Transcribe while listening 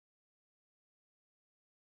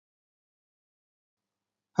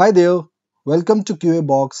Hi there, welcome to QA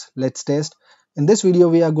Box. Let's test. In this video,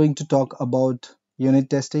 we are going to talk about unit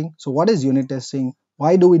testing. So, what is unit testing?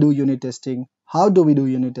 Why do we do unit testing? How do we do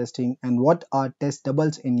unit testing? And what are test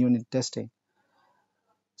doubles in unit testing?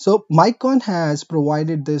 So, Mycon has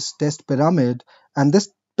provided this test pyramid, and this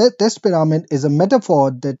test pyramid is a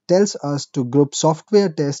metaphor that tells us to group software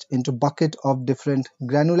tests into bucket of different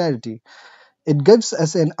granularity. It gives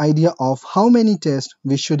us an idea of how many tests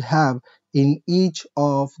we should have in each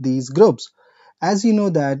of these groups. As you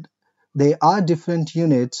know that there are different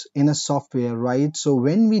units in a software, right? So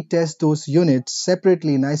when we test those units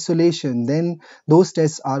separately in isolation, then those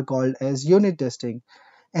tests are called as unit testing.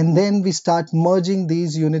 And then we start merging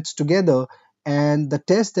these units together, and the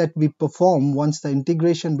test that we perform once the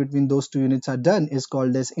integration between those two units are done is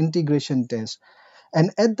called as integration test.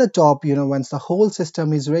 And at the top, once the whole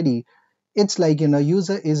system is ready, it's like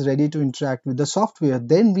user is ready to interact with the software,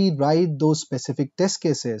 then we write those specific test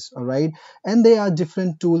cases. All right, and there are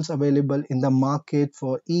different tools available in the market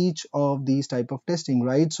for each of these type of testing,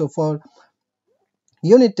 right? So for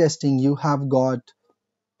unit testing, you have got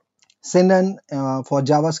sinon. For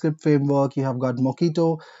JavaScript framework, you have got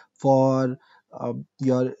Mockito for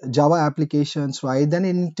your Java applications, right? Then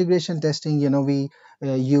in integration testing, we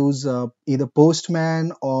use either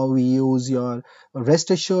Postman, or we use your rest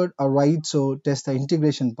assured, all right? So test the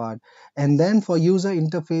integration part. And then for user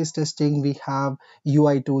interface testing, we have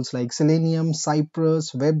UI tools like Selenium,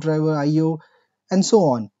 Cypress, WebDriver IO, and so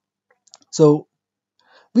on. So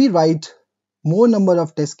we write more number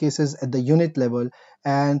of test cases at the unit level,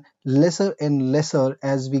 and lesser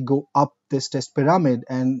as we go up this test pyramid,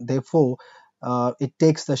 and therefore it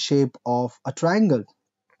takes the shape of a triangle.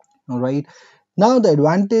 All right, now the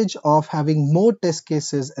advantage of having more test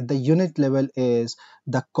cases at the unit level is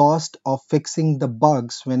the cost of fixing the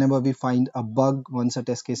bugs whenever we find a bug once a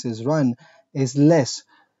test case is run is less,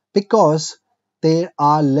 because there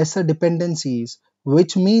are lesser dependencies,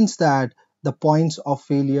 which means that the points of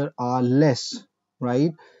failure are less,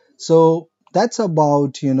 right? So that's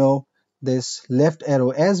about this left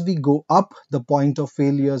arrow. As we go up, the point of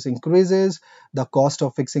failures increases, the cost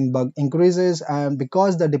of fixing bug increases, and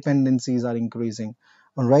because the dependencies are increasing.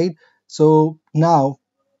 All right, so now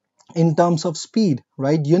in terms of speed,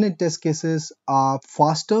 right, unit test cases are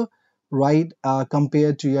faster, right,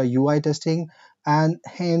 compared to your UI testing, and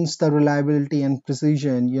hence the reliability and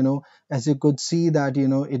precision, as you could see that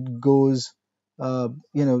it goes uh,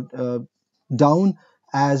 you know uh, down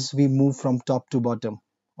as we move from top to bottom.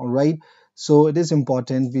 All right, so it is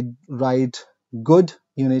important we write good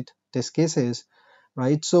unit test cases,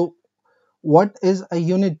 right? So what is a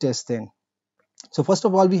unit test then? So first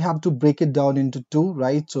of all, we have to break it down into two,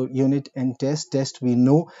 right? So unit and test. Test, we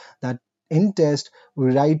know that in test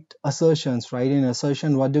we write assertions, right? In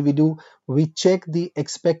assertion, what do? We check the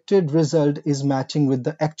expected result is matching with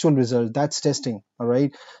the actual result. That's testing. All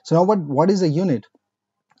right, so now what is a unit?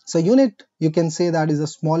 So unit, you can say, that is the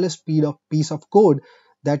smallest piece of code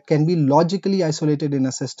that can be logically isolated in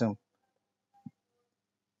a system.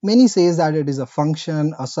 Many says that it is a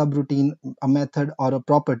function, a subroutine, a method, or a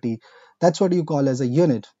property. That's what you call as a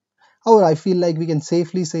unit. However, I feel like we can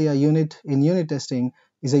safely say a unit in unit testing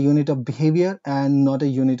is a unit of behavior and not a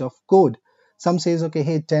unit of code. Some says, okay,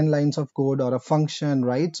 hey, 10 lines of code or a function,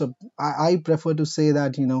 right? So I prefer to say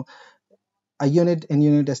that a unit in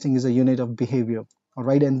unit testing is a unit of behavior. All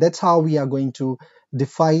right, and that's how we are going to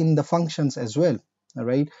define the functions as well. All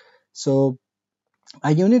right, so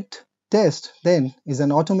a unit test then is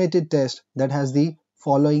an automated test that has the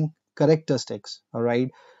following characteristics. All right,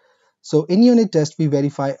 so in unit test, we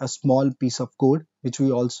verify a small piece of code, which we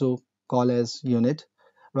also call as unit,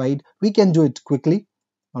 right? We can do it quickly,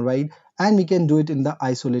 all right, and we can do it in the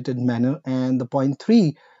isolated manner. And the point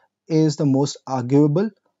three is the most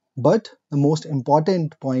arguable, but the most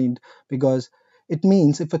important point, because it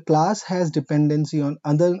means if a class has dependency on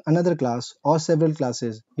another class or several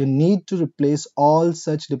classes, you need to replace all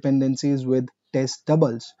such dependencies with test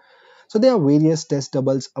doubles. So there are various test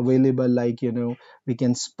doubles available, like we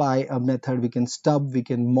can spy a method, we can stub, we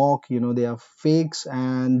can mock, they are fakes,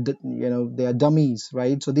 and they are dummies,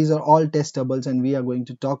 right? So these are all test doubles, and we are going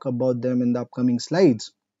to talk about them in the upcoming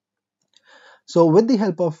slides. So with the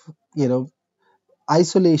help of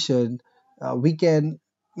isolation, we can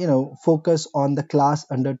focus on the class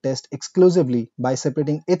under test exclusively by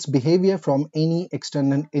separating its behavior from any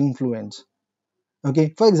external influence.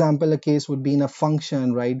 Okay, for example, a case would be in a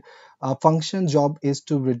function, right? A function job is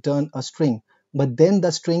to return a string, but then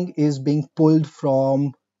the string is being pulled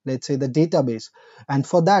from, let's say, the database, and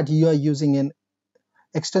for that you are using an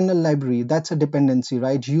external library. That's a dependency,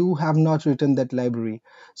 right? You have not written that library.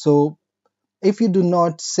 So if you do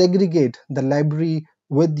not segregate the library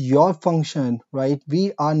with your function, right,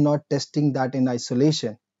 we are not testing that in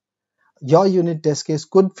isolation. Your unit test case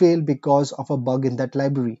could fail because of a bug in that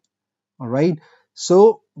library. All right.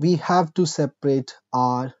 So we have to separate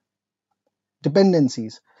our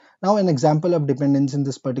dependencies. Now, an example of dependence in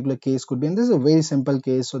this particular case could be, and this is a very simple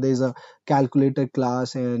case. So there's a calculator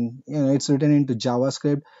class, and it's written into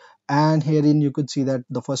JavaScript. And herein you could see that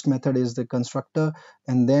the first method is the constructor,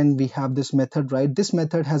 and then we have this method, right? This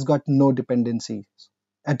method has got no dependencies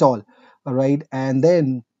at all right? And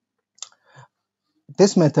then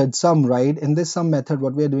this method sum, right? In this sum method,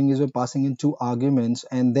 what we are doing is we're passing in two arguments,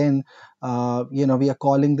 and then we are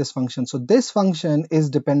calling this function. So this function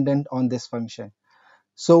is dependent on this function.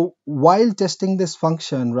 So while testing this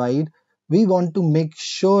function, right, we want to make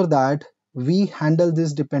sure that we handle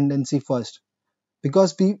this dependency first,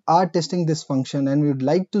 because we are testing this function and we would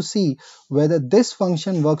like to see whether this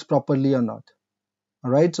function works properly or not.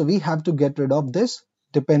 All right, so we have to get rid of this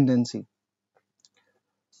dependency.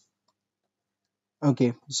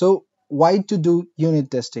 Okay, so why to do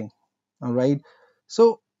unit testing? All right,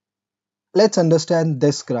 so let's understand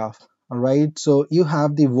this graph. All right, so you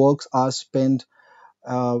have the works are spent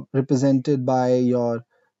represented by your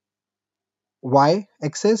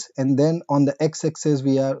y-axis, and then on the x-axis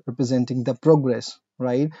we are representing the progress,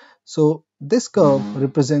 right? So this curve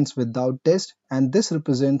represents without test and this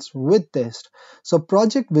represents with test. So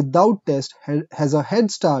project without test has a head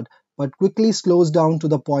start but quickly slows down to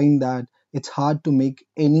the point that it's hard to make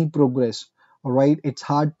any progress. All right, it's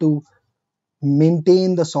hard to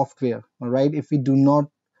maintain the software, all right, if we do not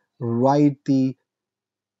write the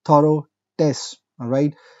thorough tests. All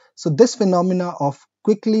right, so this phenomena of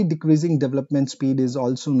quickly decreasing development speed is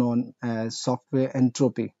also known as software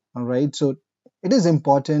entropy. All right, so it is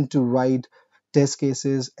important to write test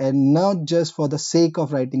cases, and not just for the sake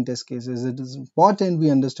of writing test cases. It is important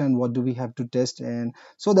we understand what do we have to test, and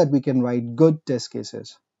so that we can write good test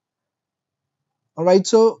cases. All right,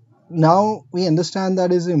 so now we understand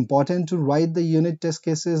that it is important to write the unit test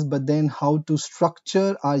cases, but then how to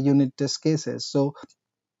structure our unit test cases. So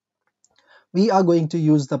we are going to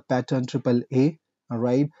use the pattern AAA. All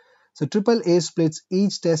right, so AAA splits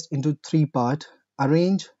each test into three parts: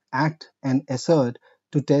 arrange, act, and assert,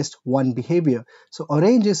 to test one behavior. So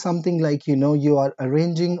arrange is something like, you are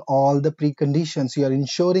arranging all the preconditions. You are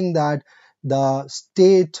ensuring that the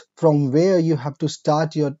state from where you have to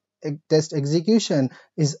start your test execution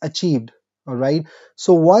is achieved. All right,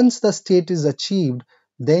 so once the state is achieved,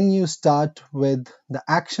 then you start with the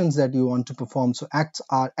actions that you want to perform. So acts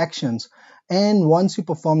are actions, and once you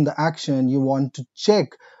perform the action, you want to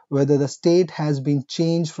check whether the state has been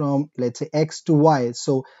changed from, let's say, x to y.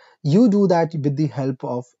 So you do that with the help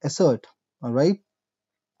of assert. All right,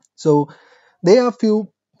 so there are a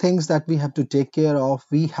few things that we have to take care of.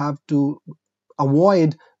 We have to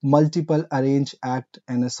avoid multiple arrange, act,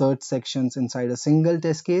 and assert sections inside a single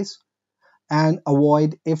test case, and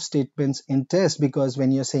avoid if statements in test, because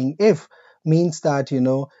when you're saying if, means that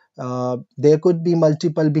there could be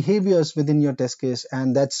multiple behaviors within your test case,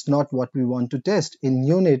 and that's not what we want to test. In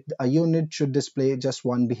unit, a unit should display just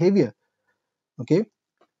one behavior. Okay,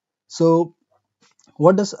 so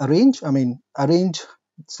what does arrange? Arrange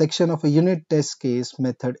section of a unit test case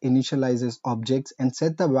method initializes objects and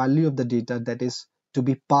set the value of the data that is to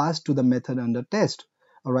be passed to the method under test.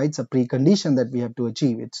 All right, it's a precondition that we have to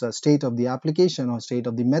achieve. It's a state of the application or state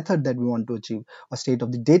of the method that we want to achieve, or state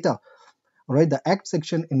of the data. All right, the act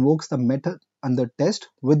section invokes the method under test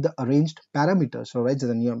with the arranged parameters. All right, so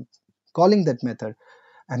then you're calling that method.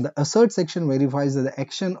 And the assert section verifies that the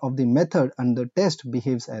action of the method under test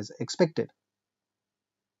behaves as expected.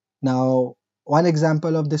 Now, one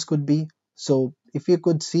example of this could be, so if you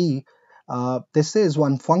could see, this is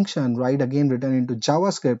one function, right, again written into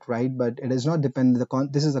JavaScript, right, but it is not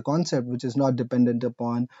dependent, this is a concept which is not dependent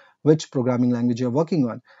upon which programming language you're working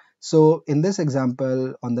on. So in this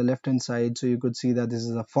example on the left hand side, so you could see that this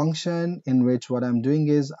is a function in which what I'm doing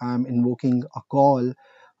is I'm invoking a call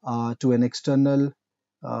to an external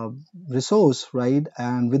resource, right,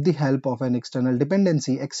 and with the help of an external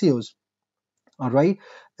dependency, Axios. All right,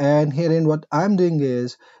 and herein what I'm doing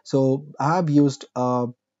is, so I have used a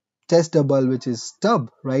test double which is Stub,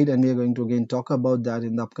 right, and we are going to again talk about that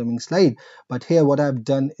in the upcoming slide. But here what I've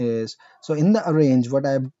done is, so in the arrange, what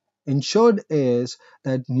I've ensured is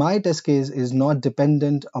that my test case is not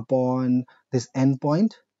dependent upon this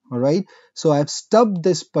endpoint. All right, so I've stubbed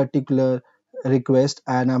this particular request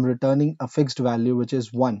and I'm returning a fixed value which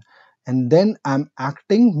is 1. And then I'm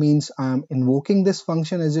acting, means I'm invoking this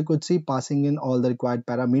function, as you could see, passing in all the required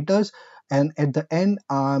parameters, and at the end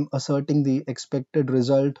I'm asserting the expected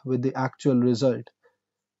result with the actual result.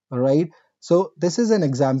 All right, so this is an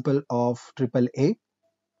example of AAA.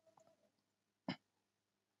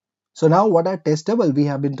 So now what are testable? We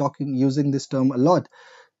have been talking using this term a lot.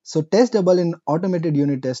 So testable in automated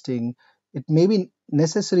unit testing, it may be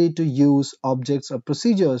necessary to use objects or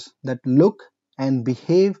procedures that look and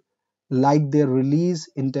behave like their release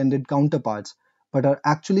intended counterparts, but are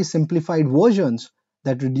actually simplified versions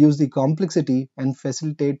that reduce the complexity and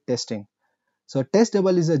facilitate testing. So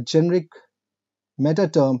testable is a generic meta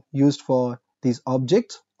term used for these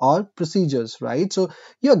objects or procedures, right? So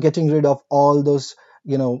you're getting rid of all those,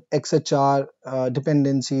 XHR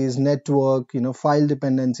dependencies, network, file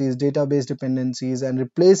dependencies, database dependencies, and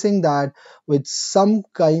replacing that with some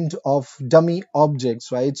kind of dummy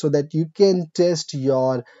objects, right? So that you can test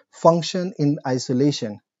your function in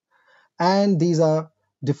isolation. And these are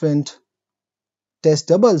different test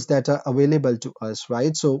doubles that are available to us,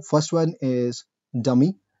 right? So first one is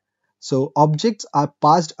dummy. So objects are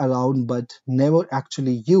passed around but never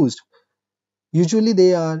actually used. Usually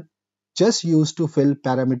they are just used to fill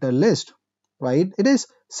parameter list, right? It is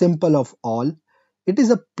simple of all. It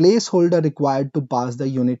is a placeholder required to pass the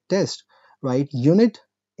unit test, right? Unit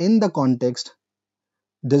in the context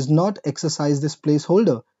does not exercise this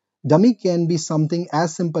placeholder. Dummy can be something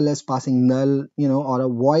as simple as passing null, or a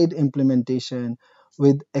void implementation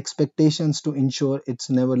with expectations to ensure it's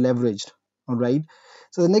never leveraged. All right.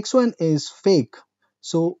 So the next one is fake.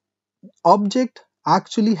 So object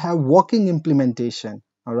actually have working implementation,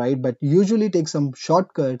 all right, but usually take some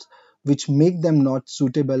shortcuts which make them not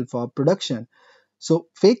suitable for production. So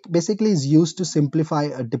fake basically is used to simplify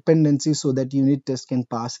a dependency so that unit test can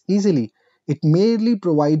pass easily. It merely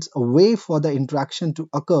provides a way for the interaction to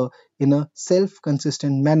occur in a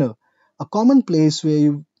self-consistent manner. A common place where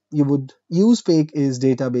you would use fake is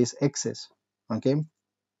database access. Okay,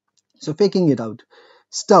 so faking it out.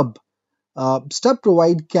 Stub. Stub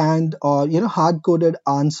provide canned or hard-coded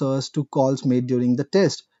answers to calls made during the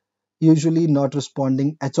test, usually not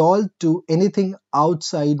responding at all to anything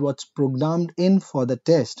outside what's programmed in for the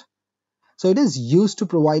test. So it is used to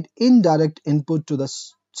provide indirect input to the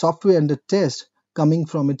software under test coming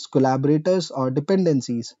from its collaborators or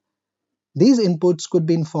dependencies. These inputs could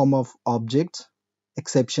be in form of objects,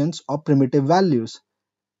 exceptions, or primitive values.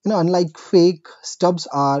 Unlike fake, stubs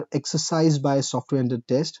are exercised by software under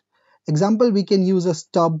test. Example, we can use a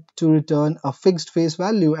stub to return a fixed face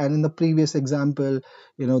value, and in the previous example,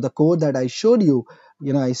 the code that I showed you,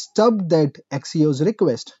 I stubbed that Axio's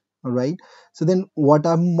request. All right. So then what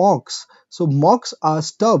are mocks? So mocks are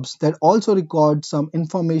stubs that also record some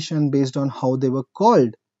information based on how they were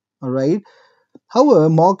called. All right. However,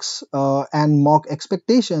 mocks and mock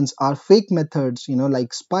expectations are fake methods,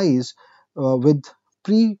 like Spies, with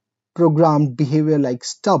pre-programmed behavior like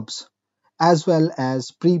stubs, as well as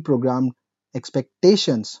pre-programmed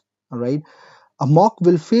expectations. All right, a mock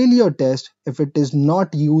will fail your test if it is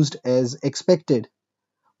not used as expected.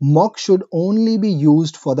 Mock should only be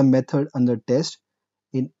used for the method under test.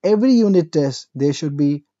 In every unit test, there should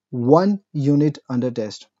be one unit under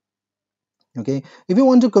test. Okay, if you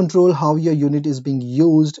want to control how your unit is being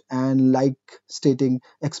used and like stating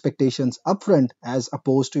expectations upfront as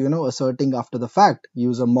opposed to asserting after the fact,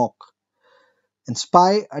 use a mock. And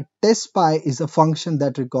spy, a test spy is a function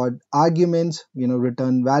that record arguments,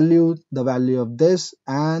 return value, the value of this,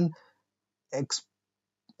 and ex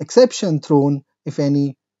exception thrown if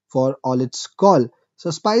any for all its call.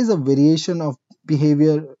 So spy is a variation of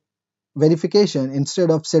behavior verification.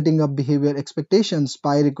 Instead of setting up behavior expectations,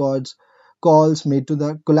 spy records calls made to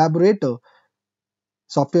the collaborator.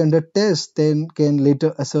 Software under test then can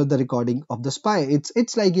later assert the recording of the spy.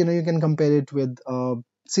 It's like you can compare it with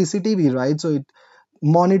CCTV, right? So it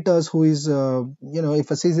monitors who is if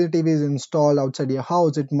a CCTV is installed outside your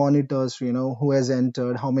house, it monitors who has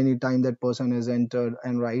entered, how many times that person has entered,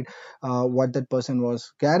 and right, what that person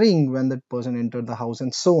was carrying when that person entered the house,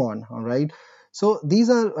 and so on. All right, so these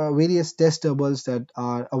are various test tables that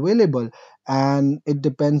are available, and it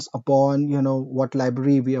depends upon what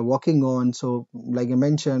library we are working on. So like I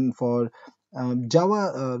mentioned, for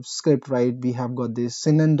Java script, right, we have got this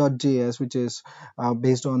sinon.js, which is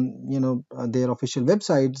based on their official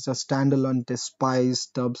website. It's a standalone test spies,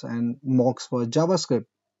 stubs, and mocks for JavaScript,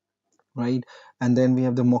 right? And then we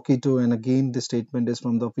have the Mockito, and again the statement is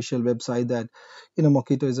from the official website that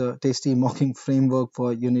Mockito is a tasty mocking framework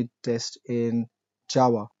for unit test in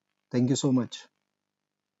Java. Thank you so much.